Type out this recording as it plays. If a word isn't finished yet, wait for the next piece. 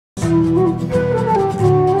Hey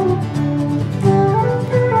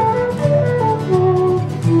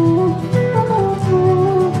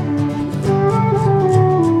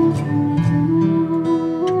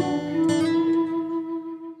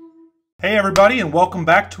everybody, and welcome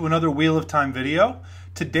back to another Wheel of Time video.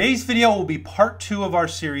 Today's video will be part 2 of our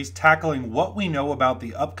series tackling what we know about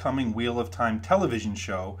the upcoming Wheel of Time television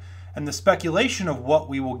show and the speculation of what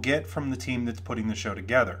we will get from the team that's putting the show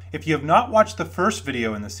together. If you have not watched the first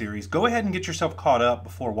video in the series, go ahead and get yourself caught up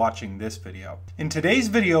before watching this video. In today's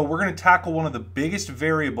video, we're going to tackle one of the biggest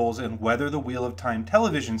variables in whether the Wheel of Time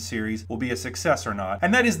television series will be a success or not,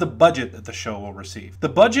 and that is the budget that the show will receive. The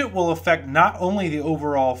budget will affect not only the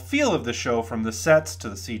overall feel of the show from the sets to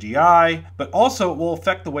the CGI, but also it will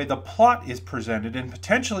affect the way the plot is presented and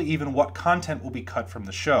potentially even what content will be cut from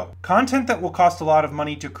the show. Content that will cost a lot of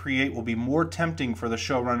money to create will be more tempting for the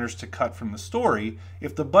showrunners to cut from the story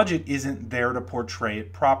if the budget isn't there to portray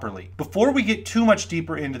it properly. Before we get too much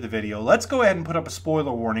deeper into the video, let's go ahead and put up a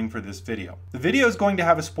spoiler warning for this video. The video is going to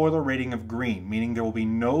have a spoiler rating of green, meaning there will be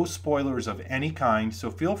no spoilers of any kind,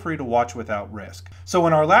 so feel free to watch without risk. So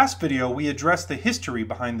in our last video, we addressed the history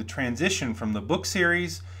behind the transition from the book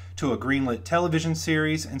series to a greenlit television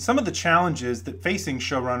series, and some of the challenges that facing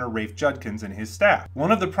showrunner Rafe Judkins and his staff.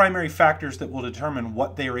 One of the primary factors that will determine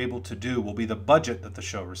what they are able to do will be the budget that the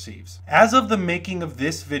show receives. As of the making of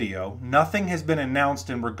this video, nothing has been announced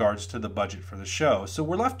in regards to the budget for the show, so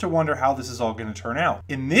we're left to wonder how this is all going to turn out.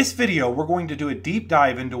 In this video, we're going to do a deep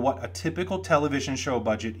dive into what a typical television show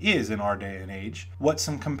budget is in our day and age, what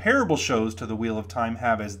some comparable shows to the Wheel of Time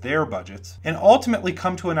have as their budgets, and ultimately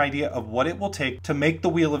come to an idea of what it will take to make the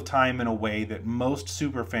Wheel of Time in a way that most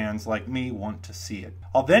superfans like me want to see it.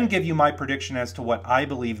 I'll then give you my prediction as to what I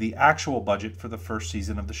believe the actual budget for the first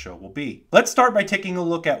season of the show will be. Let's start by taking a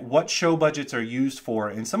look at what show budgets are used for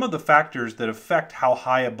and some of the factors that affect how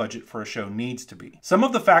high a budget for a show needs to be. Some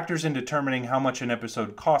of the factors in determining how much an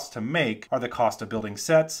episode costs to make are the cost of building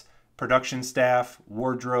sets, production staff,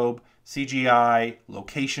 wardrobe, CGI,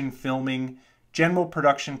 location filming, general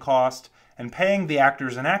production cost, and paying the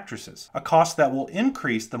actors and actresses, a cost that will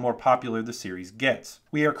increase the more popular the series gets.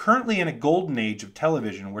 We are currently in a golden age of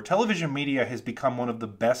television where television media has become one of the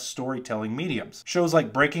best storytelling mediums. Shows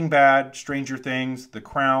like Breaking Bad, Stranger Things, The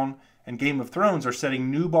Crown, and Game of Thrones are setting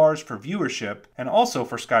new bars for viewership and also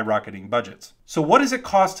for skyrocketing budgets. So what does it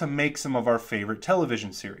cost to make some of our favorite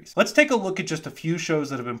television series? Let's take a look at just a few shows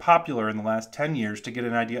that have been popular in the last 10 years to get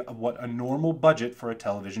an idea of what a normal budget for a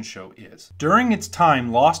television show is. During its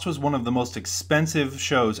time, Lost was one of the most expensive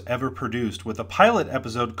shows ever produced, with a pilot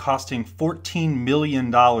episode costing $14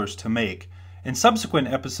 million to make, and subsequent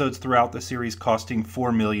episodes throughout the series costing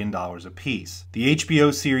 $4 million apiece. The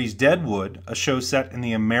HBO series Deadwood, a show set in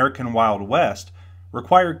the American Wild West,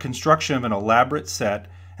 required construction of an elaborate set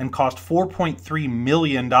and cost $4.3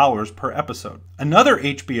 million per episode. Another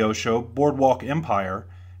HBO show, Boardwalk Empire,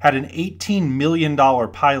 had an $18 million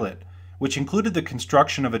pilot, which included the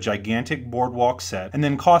construction of a gigantic boardwalk set and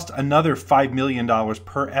then cost another $5 million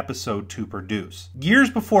per episode to produce.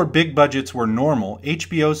 Years before big budgets were normal,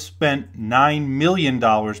 HBO spent $9 million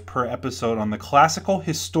per episode on the classical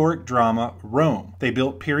historic drama Rome. They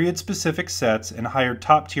built period-specific sets and hired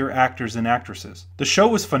top-tier actors and actresses. The show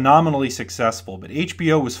was phenomenally successful, but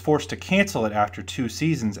HBO was forced to cancel it after 2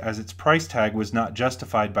 seasons as its price tag was not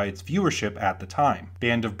justified by its viewership at the time.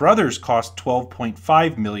 Band of Brothers cost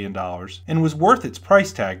 $12.5 million, and was worth its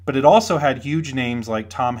price tag, but it also had huge names like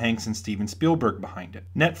Tom Hanks and Steven Spielberg behind it.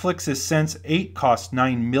 Netflix's Sense8 cost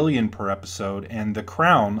 $9 million per episode, and The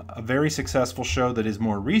Crown, a very successful show that is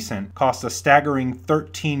more recent, cost a staggering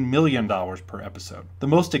 $13 million per episode. The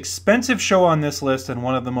most expensive show on this list, and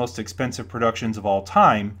one of the most expensive productions of all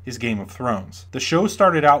time, is Game of Thrones. The show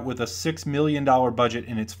started out with a $6 million budget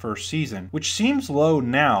in its first season, which seems low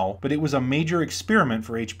now, but it was a major experiment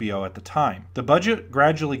for HBO at the time. The budget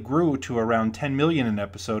gradually grew to around $10 million an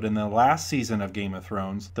episode in the last season of Game of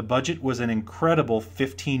Thrones. The budget was an incredible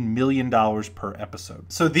 $15 million per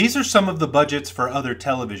episode. So these are some of the budgets for other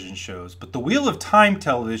television shows, but the Wheel of Time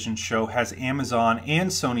television show has Amazon and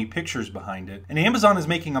Sony Pictures behind it, and Amazon is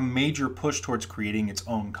making a major push towards creating its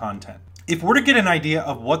own content. If we're to get an idea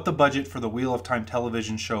of what the budget for the Wheel of Time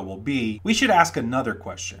television show will be, we should ask another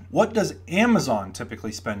question. What does Amazon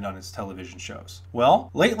typically spend on its television shows?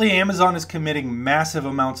 Well, lately Amazon is committing massive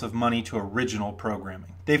amounts of money to original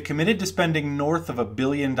programming. They've committed to spending north of $1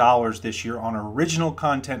 billion this year on original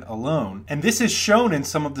content alone, and this is shown in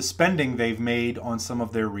some of the spending they've made on some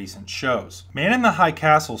of their recent shows. Man in the High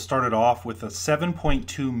Castle started off with a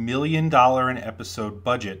 $7.2 million an episode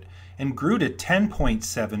budget and grew to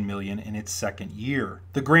 10.7 million in its second year.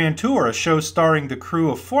 The Grand Tour, a show starring the crew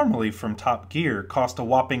of formerly from Top Gear, cost a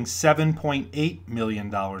whopping $7.8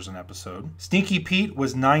 million an episode. Sneaky Pete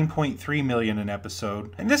was $9.3 million an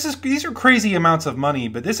episode. And these are crazy amounts of money,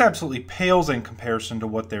 but this absolutely pales in comparison to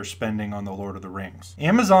what they're spending on The Lord of the Rings.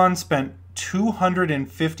 Amazon spent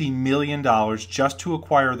 $250 million just to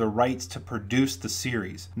acquire the rights to produce the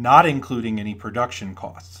series, not including any production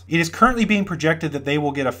costs. It is currently being projected that they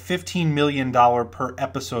will get a $15 million per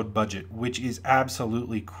episode budget, which is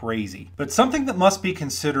absolutely crazy. But something that must be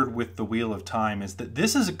considered with The Wheel of Time is that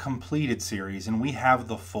this is a completed series and we have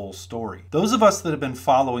the full story. Those of us that have been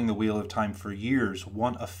following The Wheel of Time for years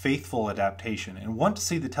want a faithful adaptation and want to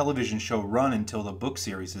see the television show run until the book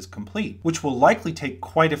series is complete, which will likely take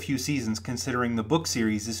quite a few seasons considering the book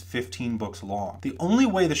series is 15 books long. The only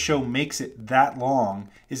way the show makes it that long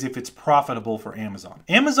is if it's profitable for Amazon.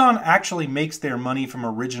 Amazon actually makes their money from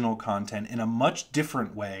original content in a much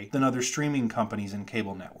different way than other streaming companies and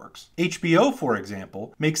cable networks. HBO, for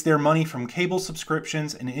example, makes their money from cable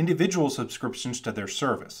subscriptions and individual subscriptions to their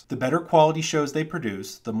service. The better quality shows they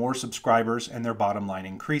produce, the more subscribers and their bottom line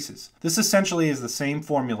increases. This essentially is the same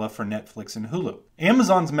formula for Netflix and Hulu.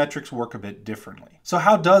 Amazon's metrics work a bit differently. So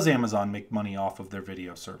how does Amazon make money off of their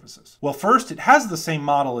video services? Well, first, it has the same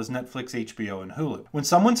model as Netflix, HBO, and Hulu. When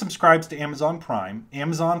someone subscribes to Amazon Prime,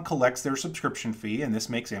 Amazon collects their subscription fee, and this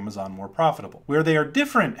makes Amazon more profitable. Where they are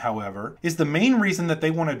different, however, is the main reason that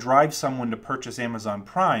they want to drive someone to purchase Amazon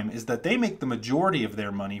Prime is that they make the majority of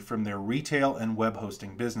their money from their retail and web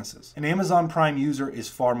hosting businesses. An Amazon Prime user is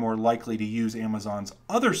far more likely to use Amazon's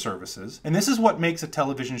other services, and this is what makes a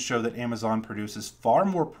television show that Amazon produces far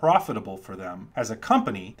more profitable for them as a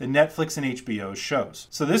company than Netflix and HBO's shows.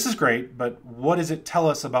 So this is great, but what does it tell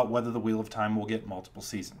us about whether The Wheel of Time will get multiple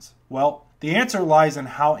seasons? Well, the answer lies in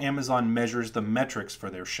how Amazon measures the metrics for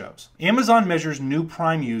their shows. Amazon measures new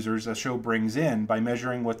Prime users a show brings in by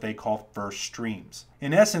measuring what they call first streams.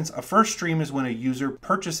 In essence, a first stream is when a user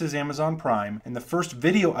purchases Amazon Prime and the first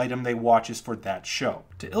video item they watch is for that show.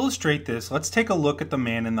 To illustrate this, let's take a look at The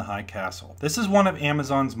Man in the High Castle. This is one of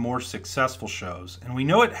Amazon's more successful shows, and we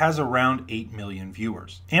know it has around 8 million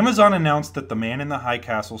viewers. Amazon announced that The Man in the High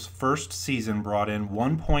Castle's first season brought in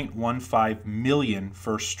 1.15 million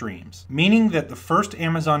first streams, meaning that the first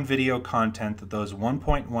Amazon video content that those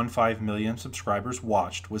 1.15 million subscribers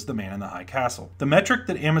watched was The Man in the High Castle. The metric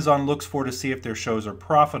that Amazon looks for to see if their shows are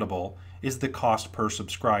profitable is the cost per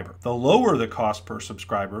subscriber. The lower the cost per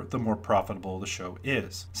subscriber, the more profitable the show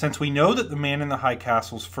is. Since we know that The Man in the High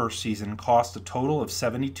Castle's first season cost a total of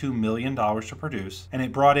 $72 million to produce, and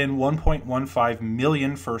it brought in 1.15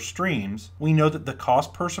 million first streams, we know that the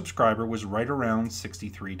cost per subscriber was right around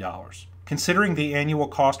 $63. Considering the annual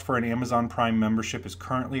cost for an Amazon Prime membership is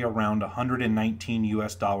currently around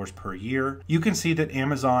 $119 per year, you can see that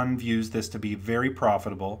Amazon views this to be very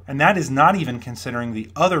profitable, and that is not even considering the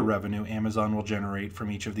other revenue Amazon will generate from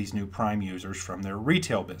each of these new Prime users from their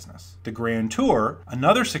retail business. The Grand Tour,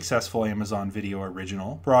 another successful Amazon Video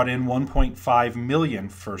original, brought in 1.5 million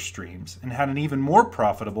first streams and had an even more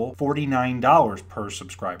profitable $49 per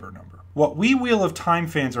subscriber number. What we Wheel of Time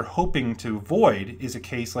fans are hoping to avoid is a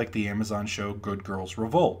case like the Amazon show Good Girls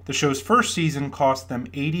Revolt. The show's first season cost them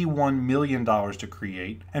 $81 million to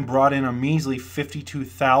create and brought in a measly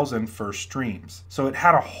 52,000 first streams. So it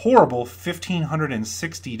had a horrible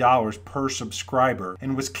 $1,560 per subscriber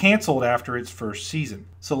and was canceled after its first season.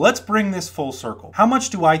 So let's bring this full circle. How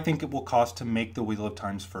much do I think it will cost to make the Wheel of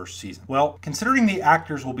Time's first season? Well, considering the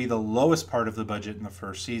actors will be the lowest part of the budget in the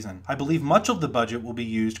first season, I believe much of the budget will be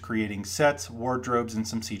used creating sets, wardrobes, and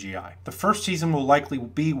some CGI. The first season will likely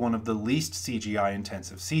be one of the least CGI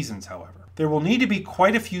intensive seasons, however. There will need to be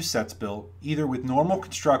quite a few sets built, either with normal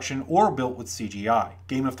construction or built with CGI.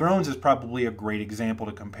 Game of Thrones is probably a great example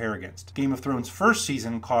to compare against. Game of Thrones' first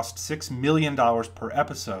season cost $6 million per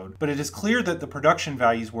episode, but it is clear that the production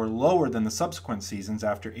values were lower than the subsequent seasons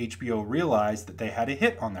after HBO realized that they had a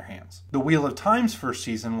hit on their hands. The Wheel of Time's first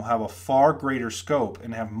season will have a far greater scope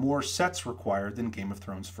and have more sets required than Game of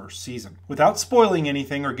Thrones' first season. Without spoiling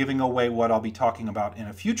anything or giving away what I'll be talking about in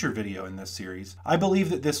a future video in this series, I believe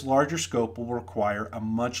that this larger scope will require a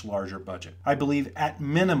much larger budget. I believe at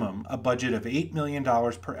minimum a budget of $8 million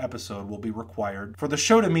per episode will be required for the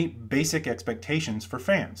show to meet basic expectations for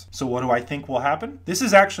fans. So what do I think will happen? This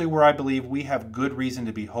is actually where I believe we have good reason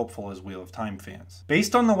to be hopeful as Wheel of Time fans.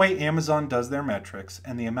 Based on the way Amazon does their metrics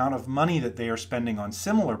and the amount of money that they are spending on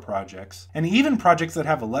similar projects, and even projects that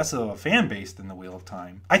have less of a fan base than the Wheel of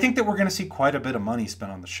Time, I think that we're going to see quite a bit of money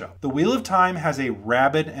spent on the show. The Wheel of Time has a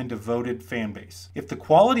rabid and devoted fan base. If the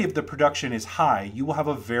quality of the production production is high, you will have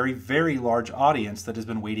a very, very large audience that has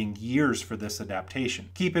been waiting years for this adaptation.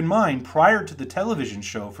 Keep in mind, prior to the television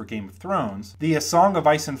show for Game of Thrones, the A Song of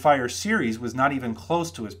Ice and Fire series was not even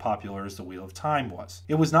close to as popular as The Wheel of Time was.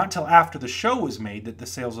 It was not till after the show was made that the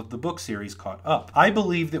sales of the book series caught up. I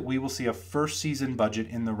believe that we will see a first season budget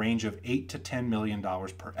in the range of $8 to $10 million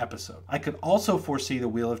per episode. I could also foresee The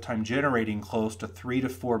Wheel of Time generating close to 3 to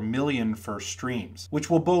 4 million first streams, which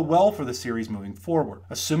will bode well for the series moving forward.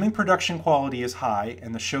 Assuming production quality is high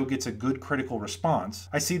and the show gets a good critical response,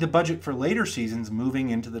 I see the budget for later seasons moving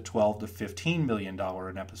into the $12 to $15 million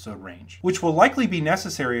an episode range, which will likely be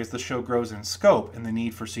necessary as the show grows in scope and the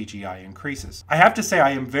need for CGI increases. I have to say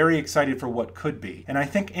I am very excited for what could be, and I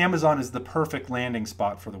think Amazon is the perfect landing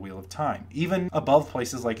spot for The Wheel of Time, even above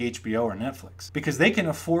places like HBO or Netflix, because they can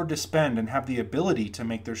afford to spend and have the ability to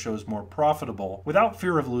make their shows more profitable without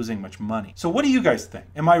fear of losing much money. So what do you guys think?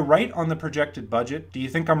 Am I right on the projected budget? Do you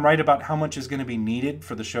think I'm right about how much is going to be needed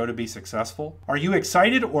for the show to be successful? Are you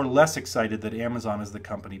excited or less excited that Amazon is the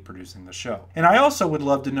company producing the show? And I also would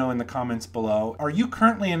love to know in the comments below, are you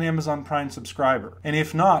currently an Amazon Prime subscriber? And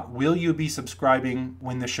if not, will you be subscribing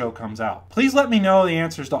when the show comes out? Please let me know the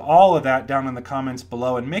answers to all of that down in the comments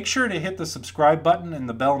below, and make sure to hit the subscribe button and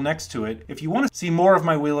the bell next to it if you want to see more of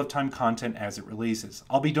my Wheel of Time content as it releases.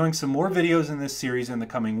 I'll be doing some more videos in this series in the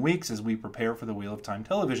coming weeks as we prepare for the Wheel of Time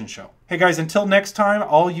television show. Hey guys, until next time,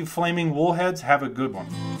 all you flaming woolheads, have a good one.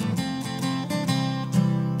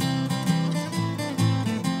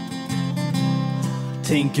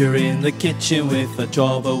 Tinker in the kitchen with a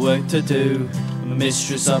job of work to do. My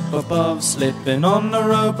mistress up above, slipping on a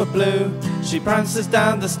rope of blue. She prances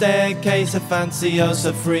down the staircase, a fancy oh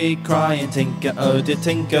so free, crying, Tinker, oh dear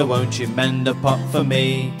Tinker, won't you mend a pot for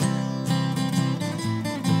me?